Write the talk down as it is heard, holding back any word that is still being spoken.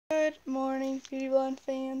morning, Beauty Blonde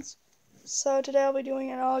fans. So today I'll be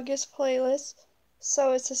doing an August playlist.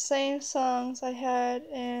 So it's the same songs I had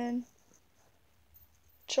in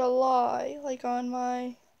July, like on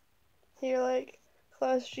my here, like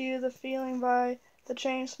Close to You, The Feeling by the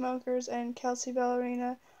Chainsmokers and Kelsea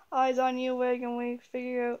Ballerina, Eyes on You, Wagon Week,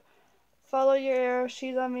 Figure Out, Follow Your Arrow,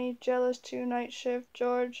 She's on Me, Jealous 2, Night Shift,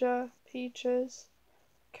 Georgia, Peaches,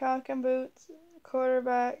 Calkin Boots,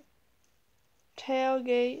 Quarterback,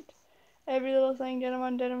 Tailgate, Every Little Thing, Denim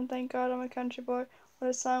on Denim, Thank God I'm a Country Boy, What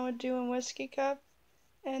a Song Would Do, and Whiskey Cup.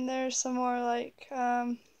 And there's some more like,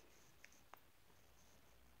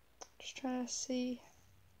 just trying to see.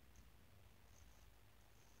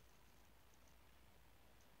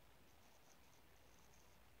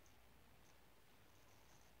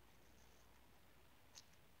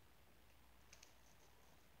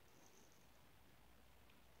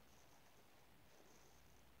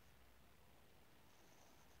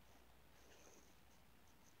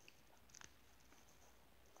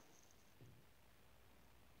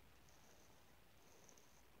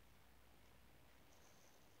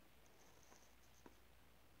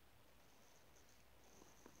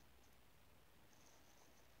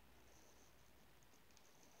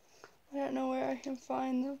 I don't know where I can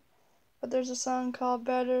find them, but there's a song called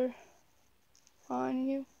Better on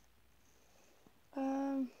You.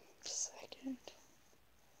 Second.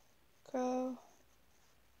 Go.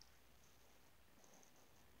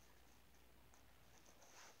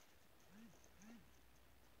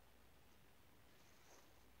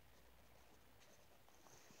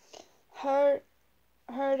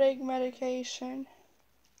 Heartache Medication.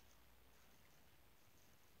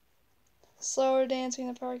 Slower Dancing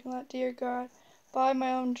in the Parking Lot. Dear God. Buy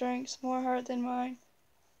My Own Drinks. More Heart Than Mine.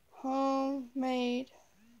 Homemade.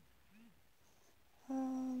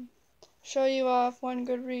 Show You Off. One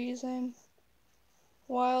Good Reason.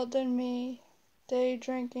 Wild Than Me. Day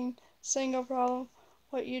Drinking. Single Problem.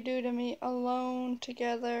 What You Do to Me. Alone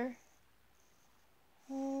Together.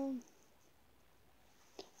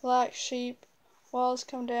 Black Sheep. Walls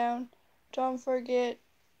Come Down. Don't Forget.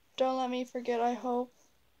 Don't Let Me Forget, I Hope.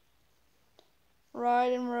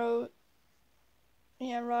 Riding Roads.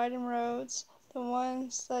 The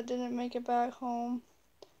Ones That Didn't Make It Back Home.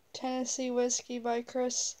 Tennessee Whiskey by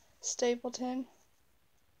Chris Stapleton.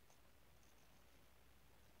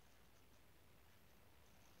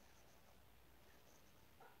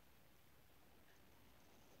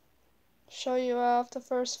 Show You Off, The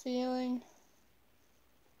First Feeling.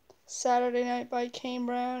 Saturday Night by Kane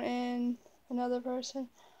Brown and another person.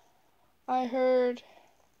 I Heard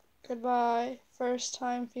Goodbye, First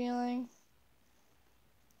Time Feeling.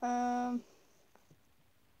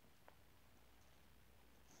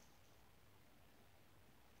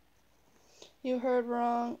 You Heard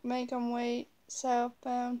Wrong, Make 'Em Wait,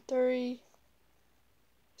 Southbound 3.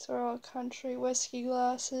 These are all country. Whiskey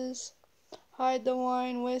Glasses, Hide the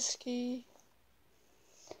Wine, Whiskey.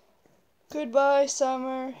 Goodbye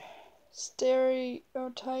Summer,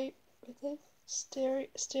 Stereotype, I think.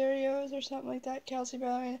 Stereos or something like that. Kelsea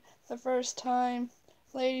Ballerina, The First Time.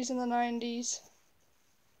 Ladies in the 90s.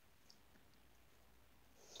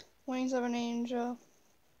 Wings of an Angel.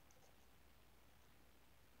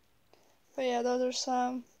 But yeah, those are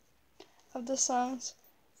some of the songs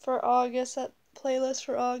for August, that playlist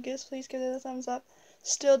for August. Please give it a thumbs up.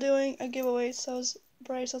 Still doing a giveaway, so those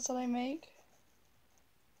bracelets that I make.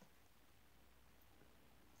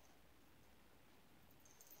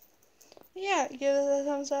 Yeah, give it a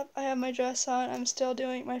thumbs up. I have my dress on. I'm still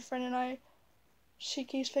doing, my friend and I, she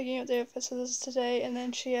keeps picking up the outfit, so this is today, and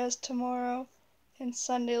then she has tomorrow and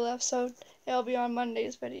Sunday left, so it'll be on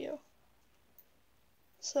Monday's video.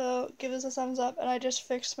 So give us a thumbs up, and I just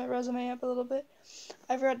fixed my resume up a little bit.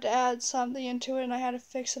 I forgot to add something into it, and I had to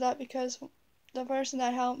fix it up because the person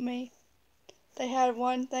that helped me, they had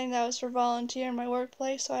one thing that was for volunteer in my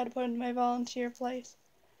workplace, so I had to put it in my volunteer place.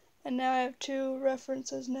 And now I have 2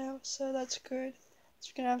 references now, so that's good.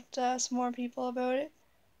 So we're gonna have to ask more people about it.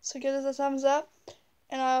 So give us a thumbs up,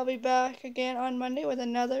 and I'll be back again on Monday with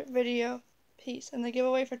another video. Peace. And the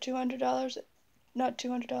giveaway for $200, not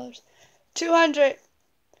 $200, 200,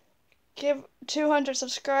 give 200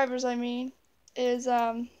 subscribers, I mean, is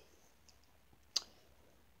the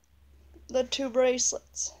 2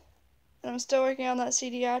 bracelets. And I'm still working on that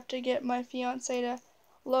CD. I have to get my fiance to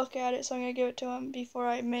look at it, so I'm going to give it to him before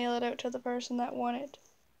I mail it out to the person that won it.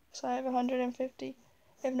 So I have 150.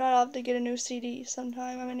 If not, I'll have to get a new CD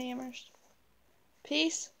sometime. I'm enamored.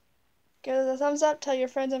 Peace. Give it a thumbs up, tell your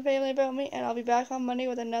friends and family about me, and I'll be back on Monday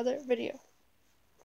with another video.